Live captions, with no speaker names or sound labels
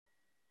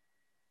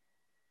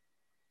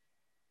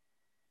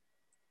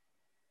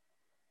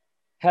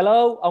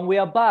Hello, and we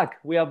are back.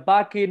 We are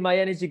back in My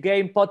Energy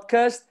Game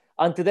podcast.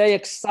 And today,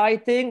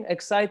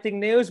 exciting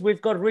news.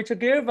 We've got Richard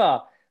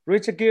Girva.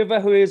 Richard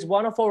Girva, who is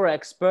one of our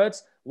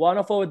experts, one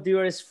of our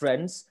dearest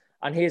friends,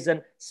 and he's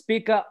a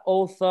speaker,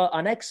 author,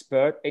 and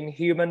expert in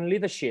human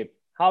leadership.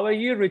 How are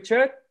you,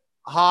 Richard?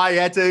 Hi,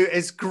 Edu.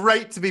 It's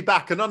great to be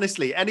back. And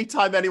honestly,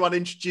 anytime anyone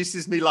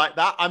introduces me like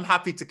that, I'm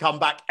happy to come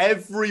back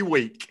every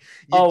week.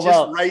 You've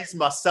just raised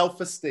my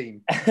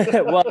self-esteem.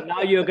 Well,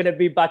 now you're going to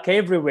be back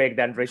every week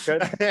then,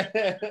 Richard.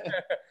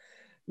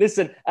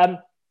 Listen,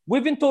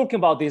 we've been talking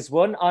about this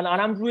one, and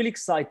I'm really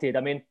excited.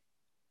 I mean,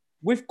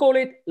 we've called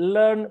it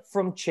Learn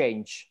from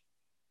Change.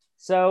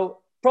 So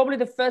probably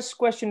the first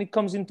question that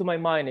comes into my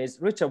mind is,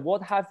 Richard,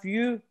 what have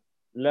you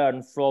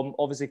learned from,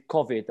 obviously,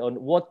 COVID, and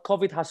what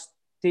COVID has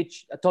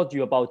taught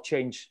you about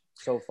change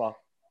so far?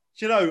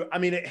 You know, I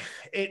mean,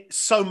 it's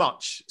so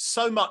much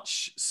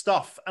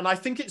stuff. And I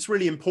think it's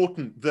really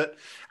important that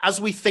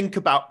as we think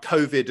about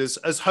COVID,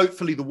 as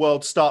hopefully the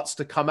world starts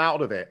to come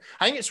out of it,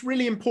 I think it's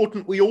really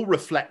important we all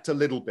reflect a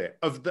little bit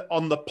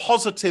on the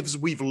positives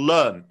we've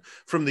learned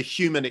from the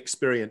human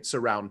experience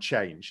around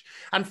change.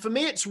 And for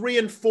me, it's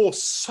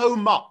reinforced so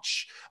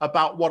much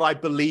about what I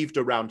believed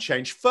around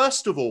change.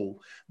 First of all,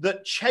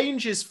 that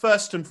change is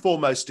first and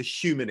foremost a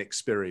human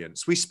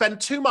experience. We spend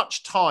too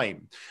much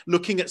time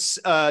looking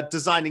at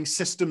designing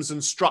systems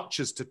and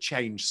structures to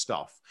change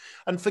stuff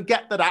and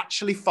forget that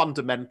actually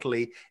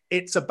fundamentally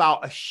it's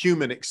about a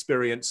human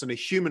experience and a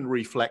human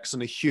reflex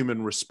and a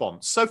human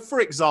response. So for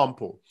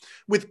example,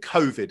 with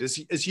COVID,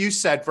 as you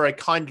said very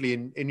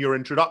kindly in your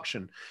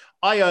introduction,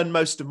 I earn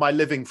most of my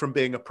living from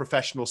being a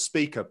professional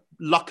speaker,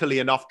 luckily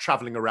enough,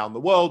 traveling around the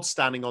world,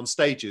 standing on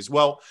stages.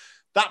 Well,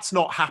 that's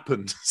not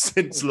happened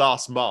since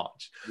last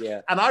March. Yeah.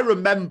 And I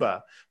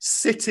remember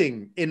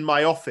sitting in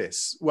my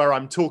office where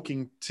I'm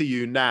talking to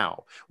you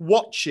now,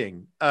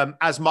 watching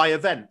as my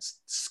events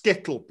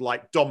skittled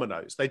like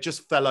dominoes. They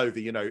just fell over,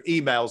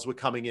 emails were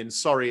coming in.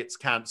 Sorry, it's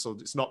cancelled.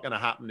 It's not going to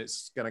happen.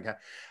 It's going to.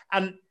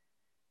 And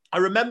I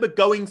remember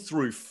going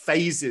through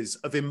phases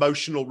of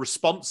emotional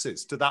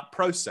responses to that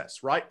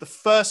process, right? The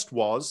first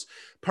was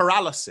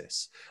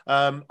paralysis.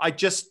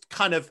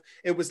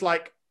 It was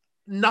like,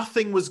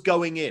 nothing was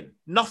going in,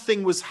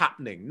 nothing was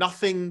happening,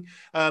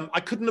 I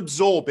couldn't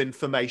absorb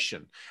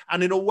information.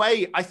 And in a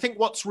way, I think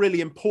what's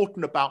really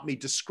important about me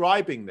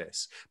describing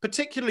this,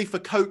 particularly for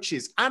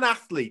coaches and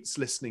athletes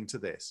listening to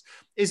this,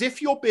 is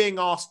if you're being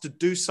asked to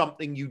do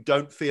something you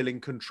don't feel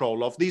in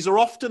control of, these are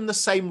often the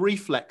same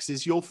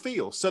reflexes you'll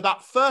feel. So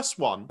that first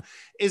one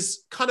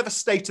is kind of a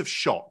state of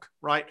shock,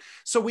 right?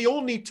 So we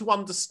all need to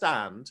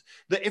understand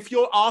that if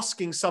you're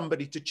asking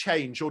somebody to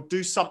change or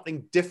do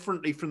something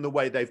differently from the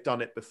way they've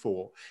done it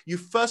before, you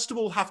first of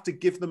all have to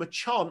give them a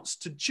chance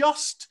to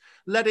just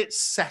let it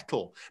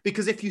settle.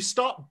 Because if you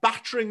start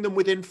battering them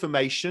with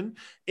information,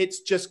 it's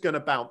just going to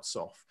bounce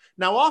off.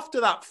 Now, after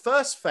that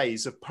first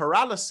phase of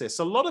paralysis,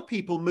 a lot of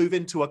people move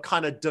into a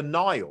kind of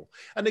denial.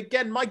 And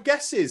again, my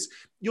guess is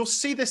you'll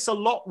see this a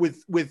lot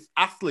with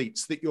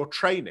athletes that you're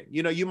training.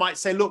 You might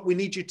say, look, we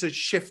need you to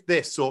shift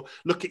this, or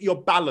look at your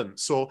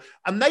balance,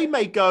 and they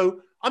may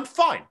go, I'm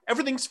fine.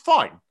 Everything's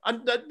fine.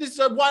 And this is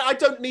why I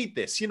don't need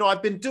this.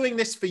 I've been doing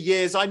this for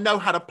years. I know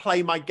how to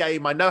play my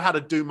game. I know how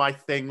to do my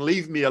thing.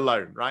 Leave me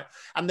alone, right?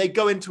 And they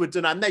go into a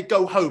dinner and they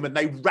go home and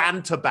they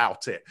rant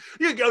about it.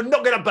 You're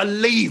not going to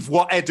believe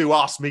what Edu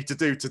asked me to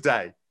do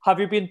today. Have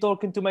you been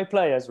talking to my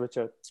players,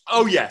 Richard?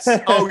 Oh, yes.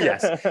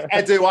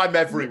 Edu, I'm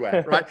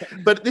everywhere, right?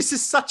 But this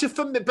is such a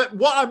familiar, but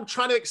what I'm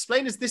trying to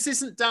explain is this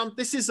is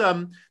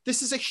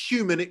a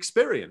human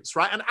experience,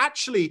 right? And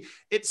actually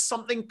it's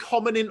something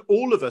common in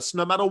all of us,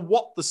 no matter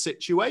what the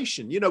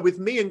situation. With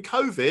me and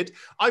COVID,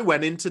 I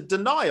went into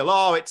denial.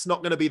 Oh, it's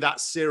not going to be that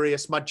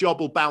serious. My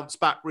job will bounce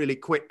back really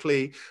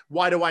quickly.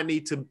 Why do I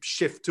need to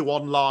shift to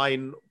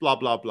online? Blah,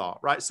 blah, blah,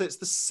 right? So it's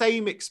the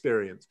same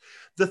experience.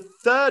 The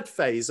third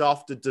phase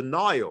after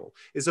denial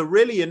is a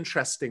really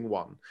interesting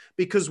one,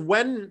 because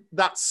when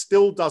that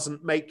still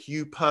doesn't make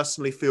you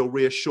personally feel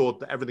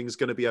reassured that everything's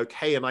going to be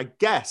okay, and I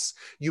guess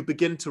you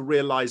begin to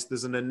realize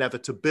there's an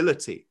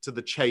inevitability to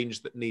the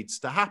change that needs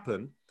to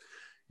happen,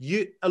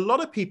 a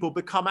lot of people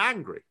become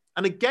angry.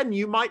 And again,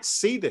 you might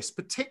see this,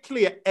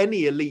 particularly at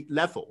any elite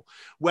level,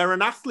 where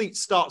an athlete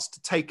starts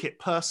to take it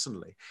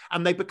personally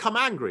and they become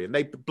angry and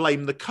they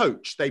blame the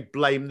coach, they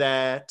blame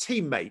their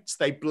teammates,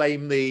 they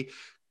blame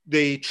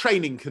the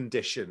training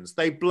conditions,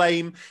 they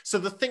blame. So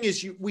the thing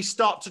is, we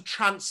start to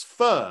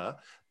transfer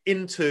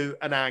into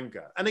an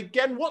anger. And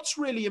again, what's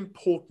really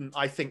important,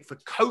 I think, for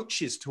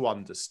coaches to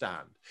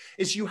understand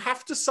is you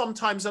have to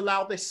sometimes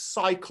allow this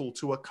cycle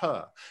to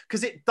occur,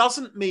 because it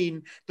doesn't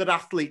mean that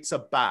athletes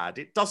are bad.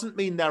 It doesn't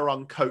mean they're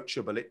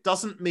uncoachable. It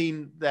doesn't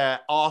mean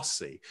they're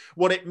arsey.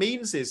 What it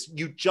means is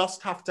you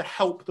just have to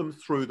help them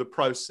through the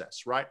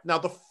process, right? Now,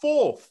 the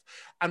fourth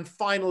and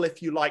final,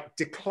 if you like,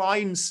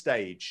 decline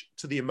stage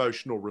to the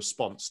emotional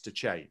response to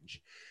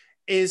change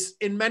is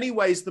in many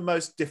ways the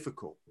most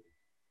difficult,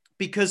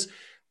 because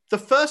The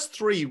first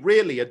three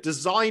really are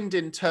designed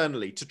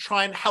internally to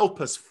try and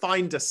help us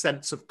find a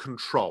sense of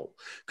control.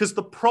 Because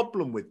the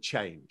problem with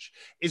change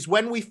is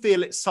when we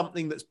feel it's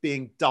something that's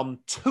being done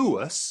to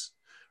us,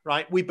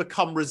 right, we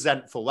become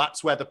resentful.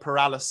 That's where the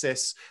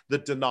paralysis, the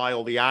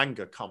denial, the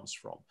anger comes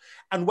from.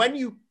 And when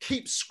you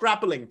keep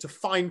scrabbling to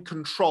find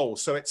control,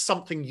 so it's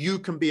something you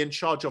can be in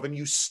charge of and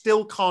you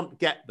still can't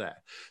get there.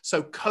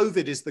 So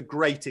COVID is the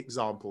great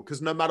example,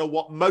 because no matter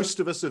what most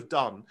of us have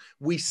done,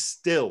 we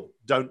still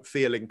don't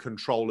feel in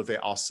control of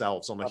it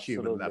ourselves on a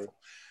human level.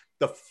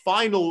 The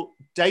final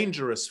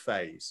dangerous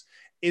phase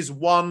is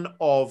one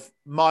of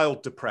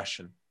mild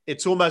depression.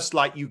 It's almost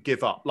like you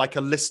give up, like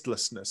a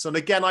listlessness. And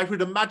again, I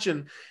would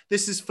imagine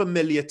this is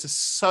familiar to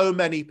so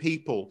many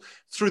people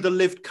through the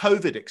lived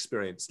COVID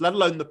experience, let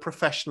alone the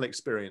professional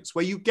experience,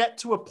 where you get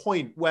to a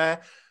point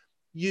where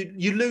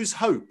you lose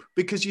hope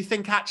because you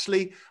think,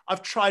 actually,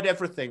 I've tried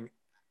everything.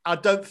 I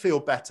don't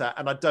feel better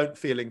and I don't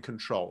feel in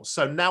control.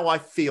 So now I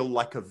feel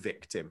like a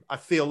victim. I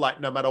feel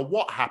like no matter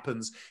what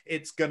happens,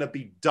 it's going to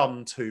be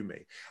done to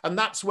me. And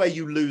that's where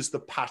you lose the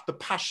passion. The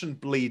passion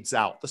bleeds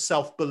out. The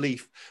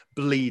self-belief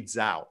bleeds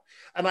out.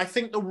 And I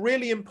think the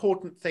really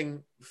important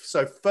thing,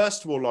 so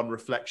first of all, on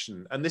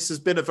reflection, and this has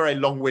been a very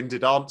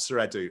long-winded answer,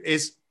 Edu,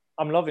 is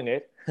I'm loving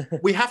it.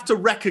 we have to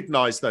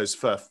recognize those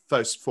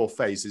first four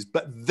phases,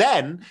 but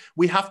then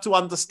we have to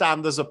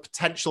understand there's a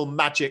potential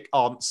magic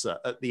answer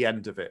at the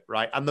end of it,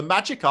 right? And the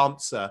magic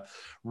answer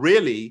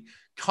really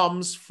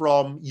comes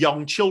from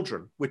young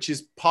children, which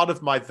is part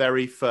of my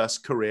very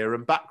first career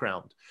and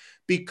background,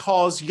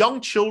 because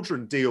young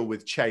children deal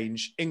with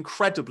change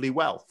incredibly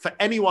well. For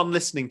anyone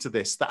listening to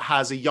this that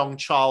has a young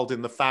child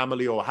in the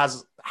family or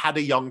has had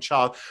a young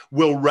child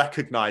will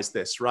recognize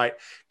this, right?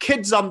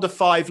 Kids under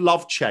 5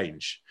 love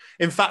change.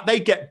 In fact, they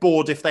get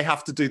bored if they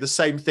have to do the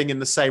same thing in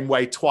the same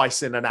way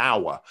twice in an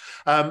hour.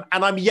 And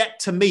I'm yet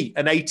to meet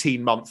an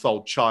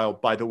 18-month-old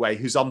child, by the way,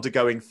 who's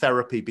undergoing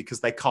therapy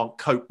because they can't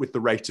cope with the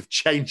rate of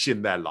change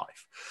in their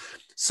life.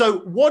 So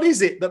what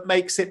is it that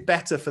makes it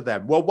better for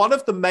them? Well, one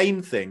of the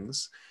main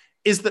things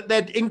is that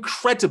they're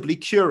incredibly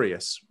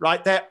curious,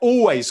 right? They're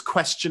always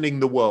questioning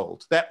the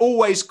world. They're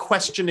always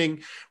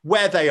questioning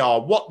where they are,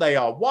 what they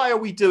are. Why are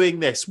we doing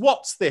this?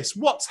 What's this?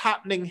 What's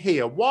happening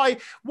here? Why?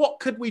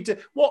 What could we do?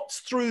 What's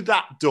through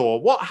that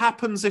door? What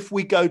happens if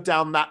we go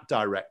down that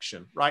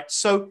direction, right?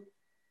 So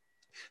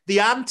the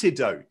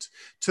antidote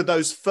to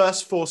those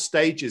first 4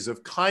 stages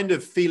of kind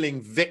of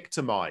feeling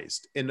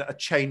victimized in a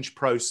change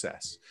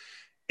process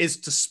is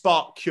to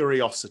spark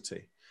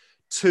curiosity,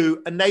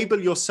 to enable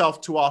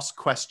yourself to ask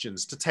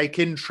questions, to take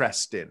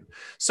interest in.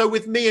 So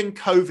with me and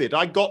COVID,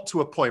 I got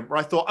to a point where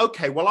I thought,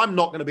 okay, well, I'm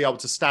not going to be able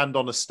to stand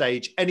on a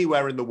stage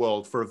anywhere in the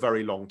world for a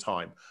very long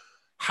time.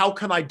 How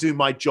can I do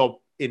my job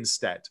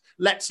instead?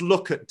 Let's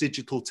look at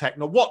digital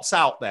technology. What's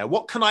out there?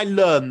 What can I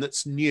learn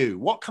that's new?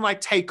 What can I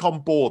take on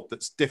board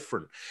that's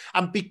different?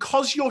 And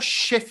because you're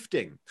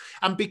shifting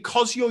and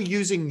because you're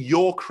using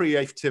your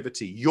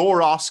creativity,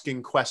 you're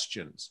asking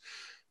questions,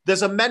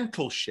 there's a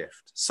mental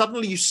shift.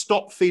 Suddenly you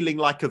stop feeling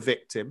like a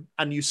victim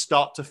and you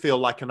start to feel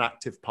like an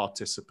active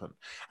participant.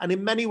 And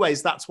in many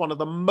ways, that's one of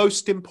the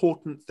most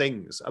important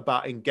things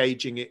about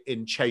engaging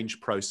in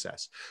change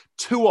process.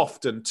 Too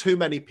often, too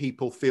many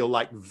people feel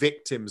like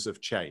victims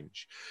of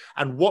change.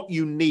 And what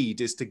you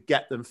need is to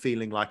get them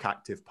feeling like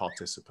active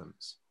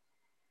participants.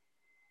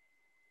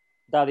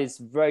 That is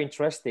very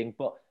interesting.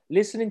 But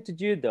listening to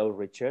you though,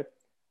 Richard,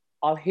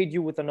 I'll hit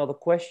you with another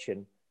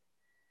question.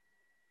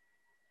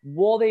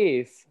 What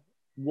if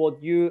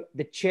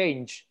the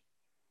change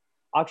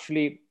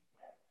actually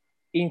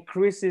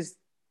increases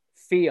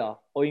fear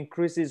or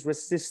increases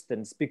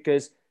resistance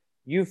because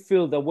you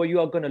feel that what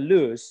you are going to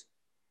lose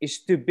is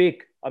too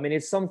big? I mean,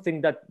 it's something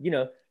that,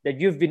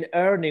 that you've been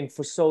earning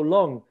for so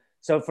long.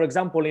 So for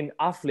example, in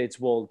athletes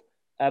world,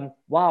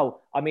 wow,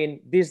 I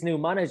mean, this new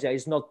manager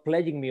is not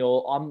playing me,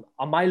 or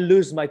I might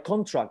lose my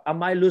contract. I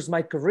might lose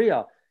my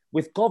career.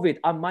 With COVID,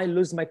 I might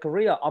lose my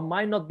career. I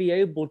might not be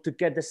able to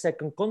get the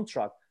second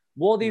contract.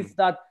 What if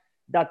that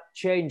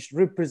change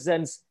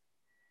represents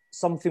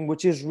something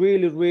which is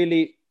really,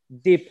 really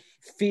deep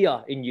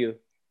fear in you?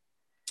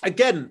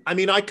 Again, I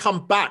mean, I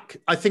come back.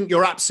 I think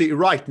you're absolutely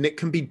right. And it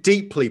can be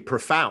deeply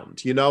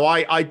profound.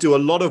 I do a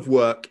lot of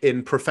work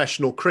in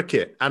professional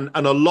cricket and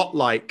a lot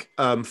like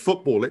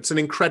football. It's an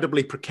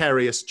incredibly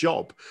precarious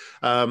job.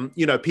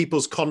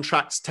 People's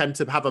contracts tend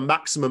to have a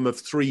maximum of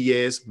 3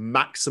 years,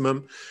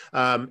 maximum.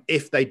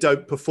 If they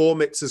don't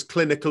perform, it's as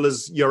clinical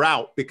as you're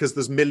out because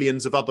there's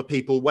millions of other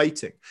people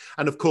waiting.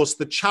 And of course,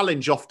 the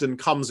challenge often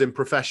comes in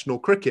professional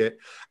cricket.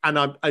 And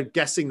I'm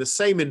guessing the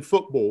same in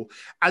football.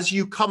 As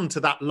you come to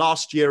that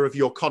last year of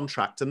your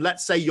contract, and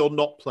let's say you're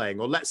not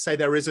playing, or let's say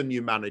there is a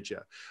new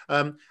manager,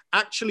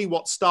 actually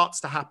what starts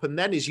to happen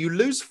then is you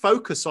lose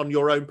focus on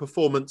your own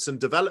performance and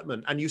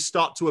development, and you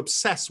start to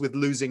obsess with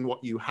losing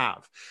what you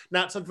have.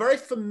 Now, it's a very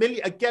familiar,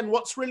 again,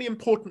 what's really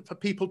important for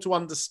people to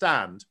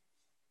understand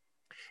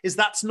is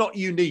that's not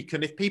unique.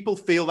 And if people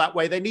feel that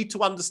way, they need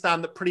to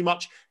understand that pretty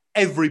much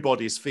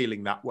everybody's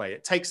feeling that way.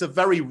 It takes a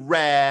very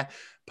rare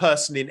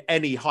person in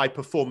any high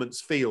performance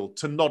field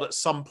to not at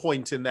some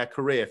point in their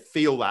career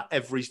feel that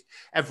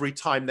every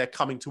time they're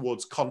coming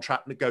towards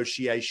contract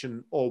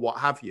negotiation or what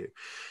have you.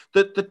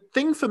 The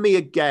thing for me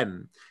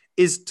again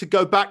is to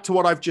go back to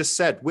what I've just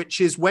said, which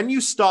is when you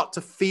start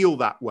to feel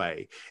that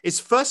way, is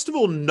first of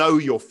all, know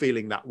you're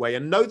feeling that way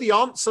and know the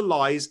answer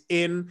lies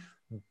in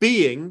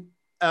being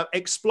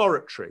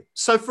exploratory.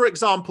 So for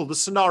example, the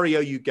scenario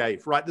you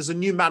gave, right? There's a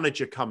new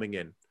manager coming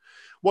in.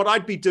 What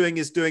I'd be doing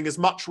is doing as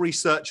much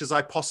research as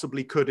I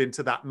possibly could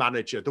into that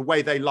manager, the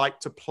way they like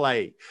to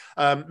play,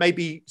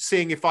 maybe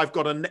seeing if I've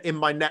got in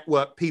my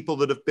network people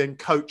that have been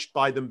coached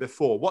by them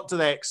before. What do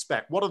they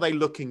expect? What are they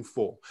looking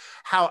for?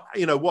 How,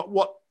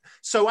 what?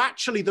 So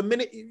actually, the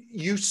minute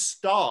you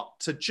start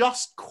to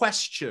just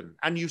question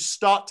and you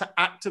start to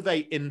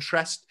activate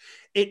interest,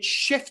 it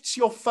shifts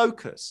your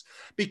focus.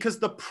 Because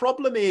the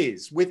problem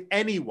is with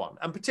anyone,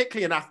 and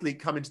particularly an athlete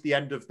coming to the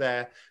end of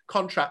their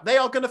contract, they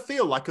are going to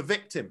feel like a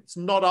victim. It's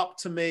not up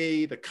to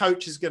me. The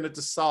coach is going to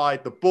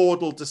decide. The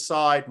board will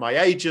decide. My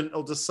agent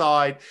will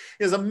decide.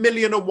 There's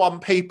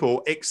 1,000,001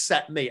 people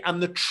except me.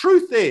 And the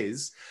truth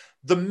is,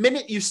 the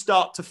minute you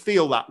start to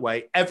feel that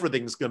way,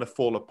 everything's going to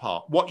fall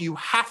apart. What you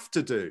have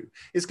to do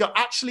is go,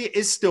 actually, it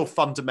is still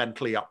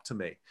fundamentally up to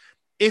me.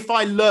 If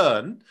I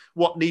learn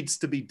what needs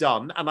to be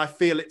done and I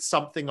feel it's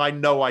something I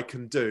know I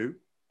can do,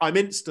 I'm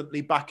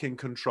instantly back in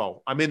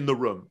control. I'm in the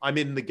room. I'm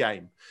in the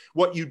game.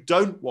 What you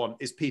don't want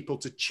is people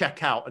to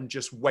check out and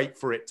just wait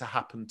for it to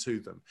happen to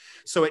them.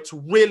 So it's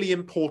really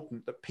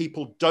important that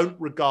people don't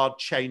regard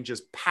change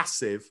as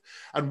passive.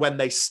 And when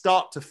they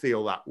start to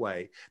feel that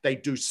way, they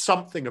do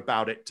something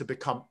about it to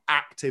become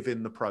active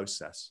in the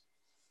process.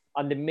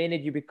 And the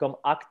minute you become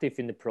active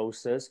in the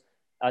process,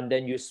 and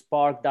then you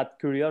spark that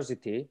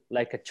curiosity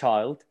like a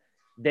child,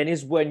 then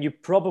is when you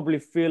probably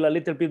feel a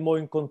little bit more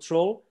in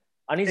control.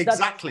 And is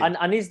exactly.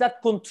 And is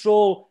that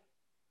control,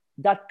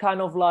 that kind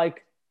of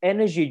like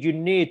energy you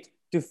need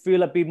to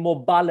feel a bit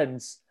more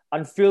balanced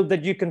and feel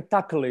that you can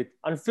tackle it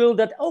and feel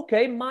that,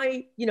 okay,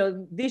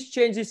 this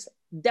change is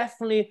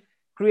definitely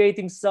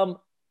creating some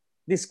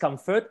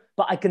discomfort,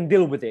 but I can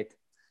deal with it.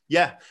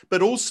 Yeah,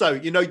 but also,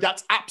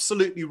 that's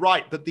absolutely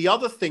right. But the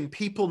other thing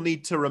people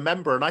need to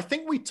remember, and I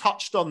think we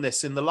touched on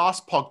this in the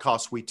last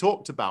podcast we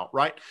talked about,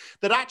 right?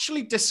 That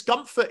actually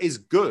discomfort is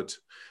good.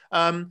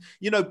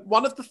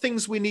 One of the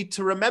things we need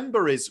to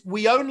remember is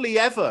we only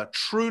ever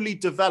truly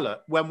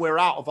develop when we're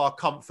out of our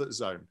comfort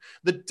zone.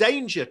 The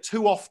danger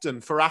too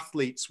often for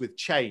athletes with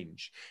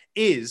change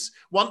is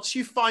once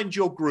you find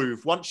your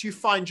groove, once you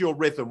find your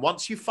rhythm,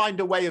 once you find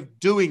a way of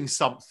doing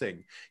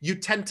something, you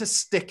tend to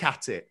stick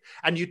at it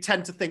and you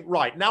tend to think,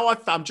 right, now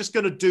I'm just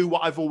going to do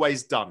what I've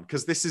always done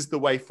because this is the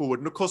way forward.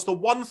 And of course, the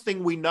one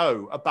thing we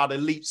know about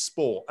elite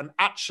sport and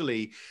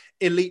actually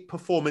elite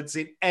performance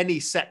in any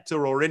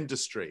sector or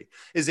industry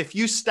is if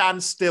you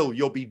stand still,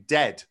 you'll be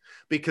dead.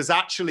 Because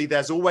actually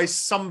there's always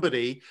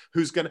somebody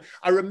who's going to...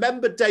 I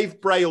remember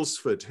Dave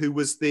Brailsford, who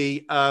was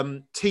the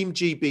Team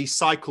GB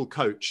cycle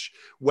coach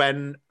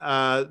when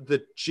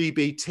the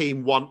GB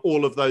team won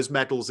all of those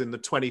medals in the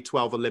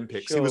 2012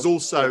 Olympics. Sure. He was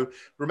also,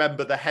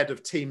 remember, the head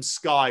of Team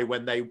Sky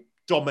when they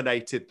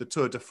dominated the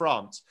Tour de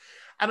France.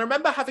 And I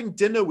remember having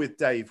dinner with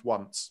Dave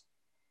once,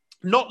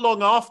 not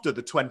long after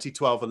the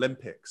 2012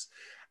 Olympics.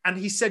 And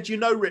he said,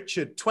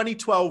 Richard,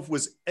 2012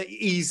 was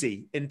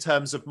easy in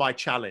terms of my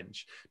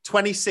challenge.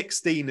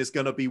 2016 is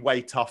going to be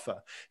way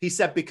tougher. He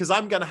said, because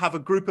I'm going to have a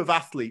group of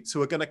athletes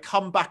who are going to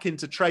come back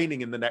into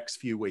training in the next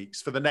few weeks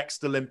for the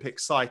next Olympic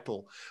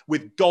cycle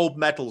with gold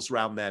medals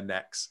around their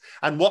necks.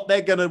 And what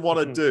they're going to want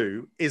to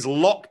do is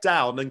lock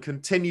down and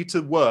continue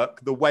to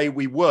work the way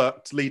we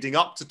worked leading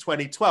up to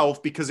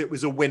 2012 because it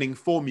was a winning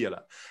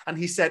formula. And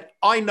he said,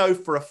 I know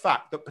for a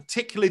fact that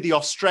particularly the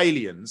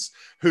Australians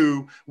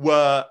who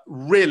were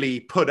really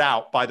put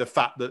out by the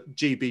fact that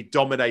GB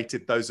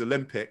dominated those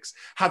Olympics,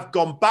 have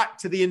gone back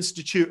to the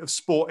Institute of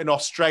Sport in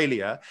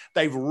Australia.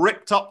 They've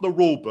ripped up the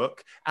rule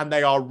book and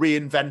they are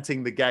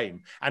reinventing the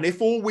game. And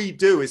if all we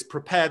do is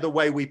prepare the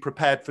way we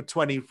prepared for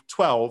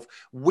 2012,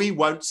 we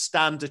won't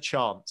stand a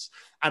chance.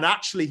 And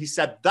actually, he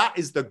said, that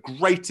is the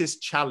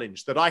greatest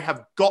challenge, that I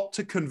have got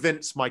to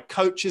convince my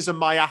coaches and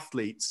my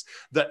athletes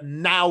that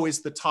now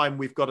is the time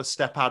we've got to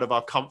step out of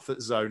our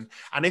comfort zone.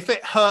 And if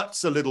it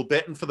hurts a little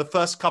bit, and for the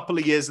first couple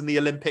of years in the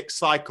Olympic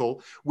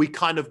cycle, we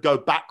kind of go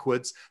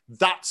backwards,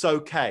 that's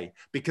okay,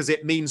 because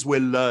it means we're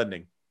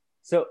learning.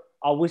 So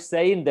are we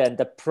saying then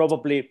that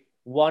probably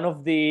one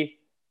of the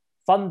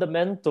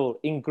fundamental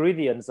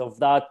ingredients of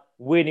that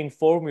winning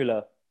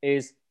formula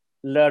is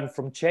learn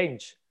from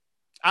change?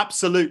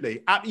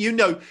 Absolutely.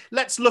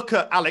 Let's look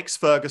at Alex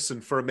Ferguson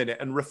for a minute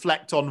and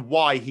reflect on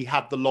why he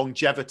had the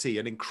longevity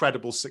and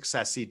incredible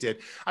success he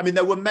did. I mean,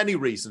 there were many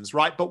reasons,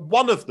 right? But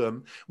one of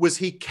them was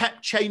he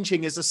kept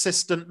changing his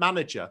assistant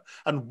manager.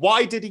 And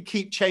why did he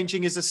keep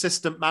changing his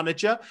assistant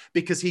manager?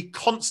 Because he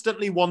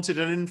constantly wanted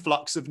an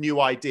influx of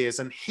new ideas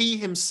and he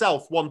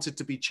himself wanted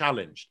to be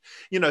challenged.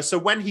 So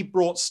when he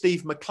brought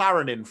Steve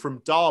McLaren in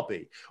from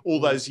Derby all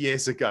those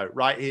years ago,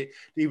 right?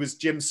 He was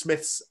Jim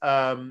Smith's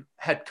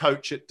head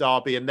coach at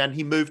Derby, and then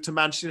he moved to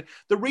Manchester.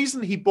 The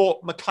reason he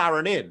brought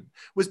McLaren in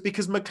was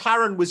because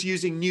McLaren was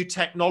using new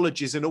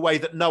technologies in a way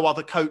that no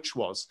other coach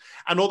was.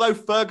 And although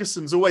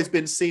Ferguson's always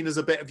been seen as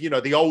a bit of,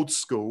 the old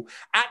school,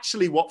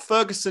 actually what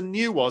Ferguson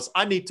knew was,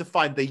 I need to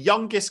find the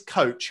youngest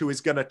coach who is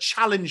going to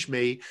challenge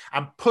me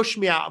and push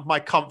me out of my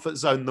comfort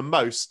zone the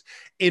most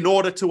in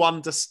order to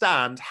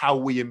understand how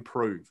we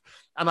improve.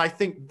 And I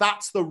think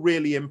that's the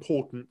really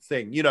important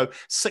thing.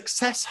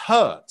 Success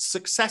hurts.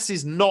 Success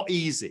is not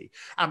easy.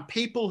 And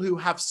people who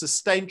have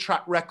sustained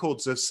track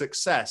records of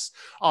success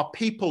are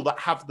people that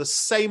have the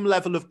same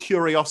level of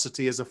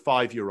curiosity as a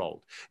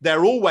 5-year-old.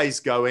 They're always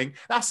going,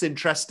 that's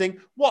interesting.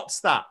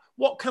 What's that?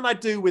 What can I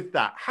do with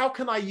that? How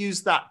can I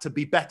use that to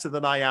be better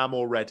than I am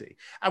already?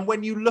 And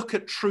when you look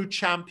at true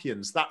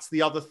champions, that's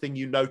the other thing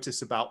you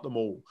notice about them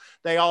all.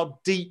 They are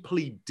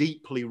deeply,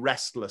 deeply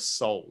restless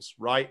souls,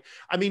 right?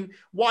 I mean,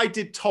 why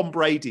did Tom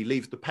Brady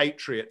leave the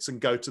Patriots and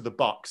go to the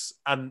Bucs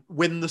and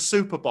win the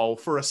Super Bowl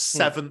for a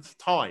 7th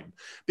time?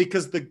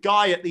 Because the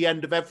guy at the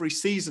end of every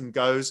season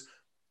goes,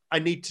 I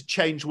need to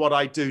change what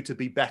I do to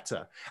be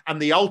better. And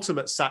the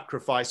ultimate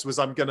sacrifice was,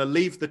 I'm going to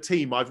leave the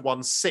team I've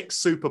won 6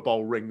 Super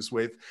Bowl rings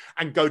with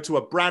and go to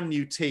a brand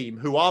new team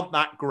who aren't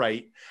that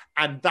great.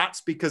 And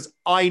that's because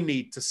I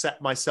need to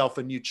set myself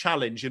a new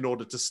challenge in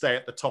order to stay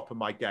at the top of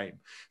my game.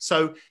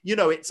 So,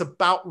 it's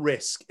about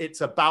risk.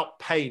 It's about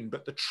pain.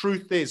 But the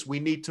truth is, we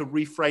need to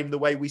reframe the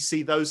way we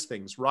see those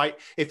things, right?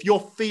 If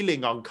you're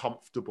feeling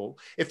uncomfortable,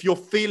 if you're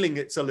feeling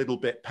it's a little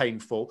bit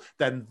painful,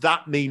 then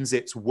that means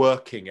it's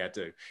working,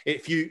 Edu.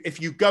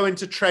 If you go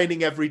into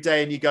training every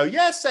day and you go,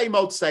 yeah, same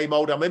old,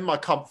 I'm in my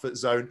comfort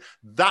zone,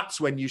 that's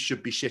when you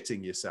should be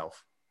shitting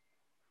yourself.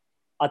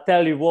 I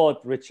tell you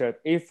what, Richard,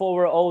 if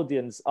our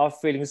audience are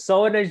feeling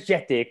so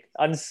energetic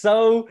and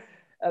so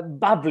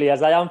bubbly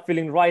as I am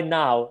feeling right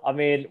now, I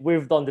mean,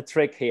 we've done the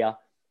trick here,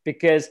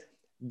 because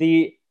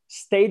the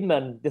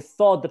statement, the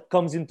thought that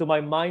comes into my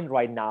mind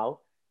right now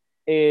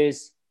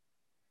is,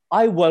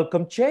 I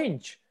welcome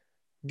change.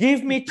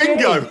 Give me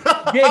change. Bingo!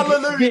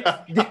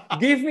 Hallelujah!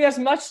 Give me as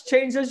much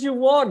change as you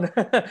want.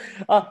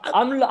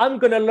 I'm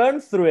going to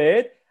learn through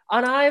it,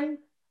 and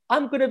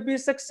I'm going to be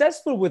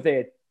successful with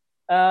it.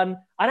 And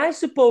I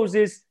suppose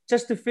is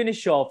just to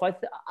finish off,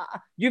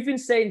 you've been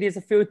saying this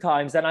a few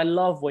times, and I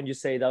love when you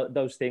say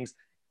those things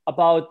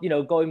about,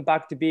 going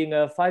back to being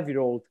a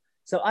 5-year-old.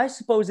 So I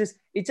suppose it's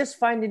just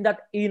finding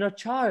that inner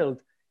child.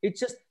 It's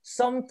just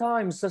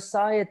sometimes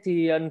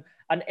society and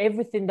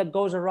everything that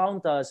goes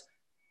around us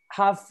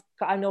have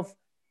kind of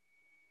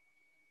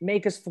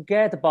make us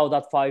forget about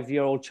that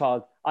 5-year-old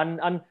child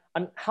and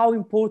how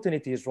important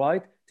it is,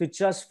 right? To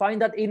just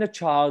find that inner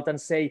child and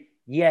say,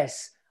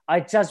 yes, I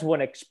just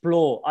want to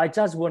explore. I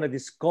just want to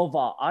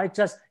discover. I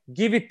just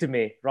give it to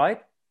me,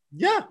 right?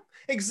 Yeah,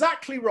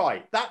 exactly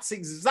right. That's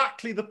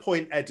exactly the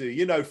point,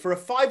 Edu. For a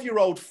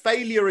 5-year-old,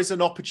 failure is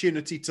an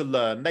opportunity to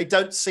learn. They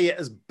don't see it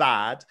as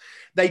bad.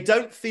 They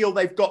don't feel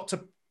they've got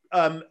to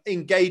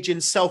engage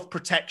in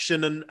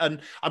self-protection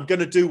and I'm going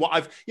to do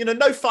what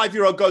no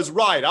 5-year-old goes,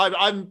 right,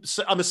 I'm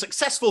a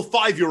successful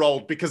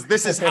 5-year-old because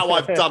this is how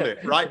I've done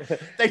it, right?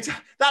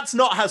 That's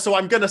not how, so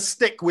I'm going to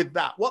stick with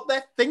that. What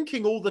they're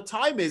thinking all the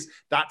time is,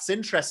 that's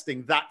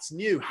interesting, that's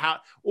new,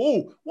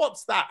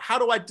 what's that, how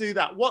do I do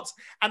that,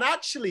 and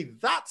actually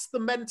that's the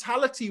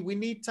mentality we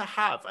need to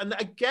have. And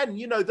again,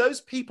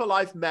 those people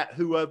I've met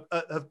who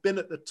have been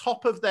at the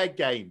top of their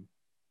game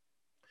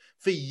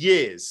for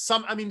years.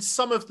 Some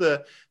of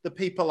the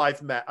people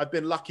I've met, I've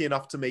been lucky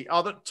enough to meet,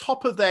 have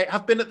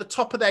been at the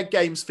top of their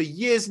games for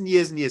years and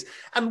years and years.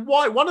 And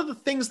why? One of the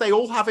things they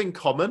all have in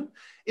common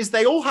is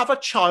they all have a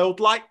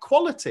childlike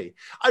quality.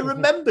 I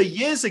remember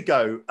years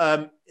ago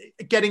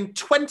getting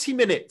 20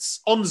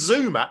 minutes on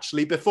Zoom,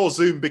 actually, before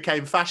Zoom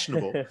became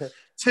fashionable,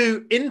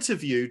 to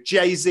interview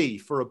Jay-Z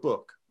for a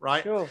book,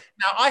 right? Sure.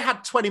 Now, I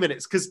had 20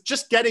 minutes because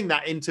just getting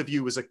that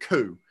interview was a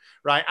coup.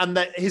 Right. And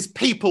that his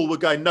people were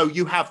going, no,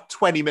 you have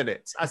 20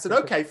 minutes. I said,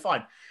 okay,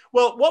 fine.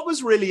 Well, what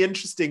was really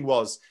interesting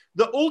was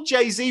that all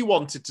Jay-Z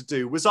wanted to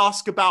do was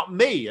ask about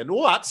me. And,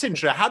 that's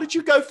interesting. How did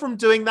you go from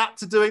doing that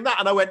to doing that?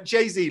 And I went,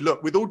 Jay-Z,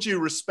 look, with all due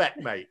respect,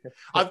 mate,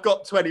 I've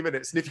got 20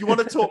 minutes. And if you want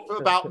to talk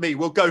about me,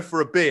 we'll go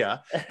for a beer.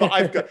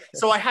 But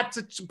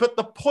but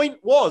the point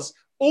was,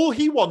 all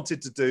he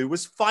wanted to do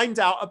was find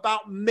out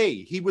about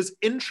me. He was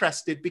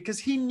interested because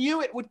he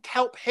knew it would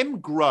help him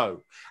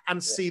grow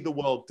and see the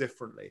world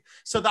differently.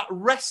 So that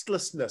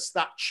restlessness,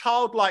 that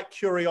childlike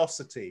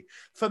curiosity,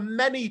 for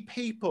many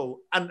people,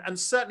 and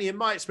certainly in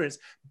my experience,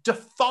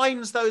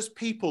 defines those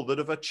people that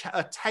have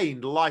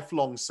attained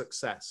lifelong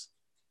success.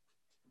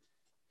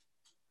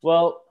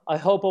 Well, I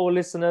hope our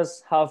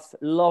listeners have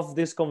loved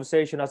this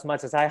conversation as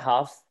much as I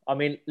have. I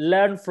mean,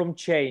 learn from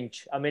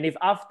change. I mean, if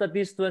after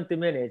these 20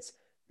 minutes,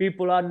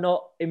 people are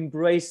not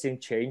embracing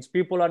change,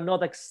 people are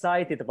not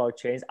excited about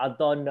change, I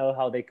don't know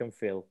how they can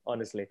feel,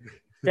 honestly.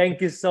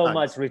 Thank you so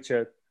much,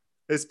 Richard.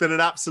 It's been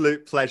an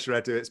absolute pleasure,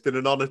 Edu. It's been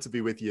an honor to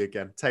be with you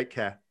again. Take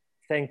care.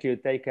 Thank you.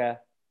 Take care.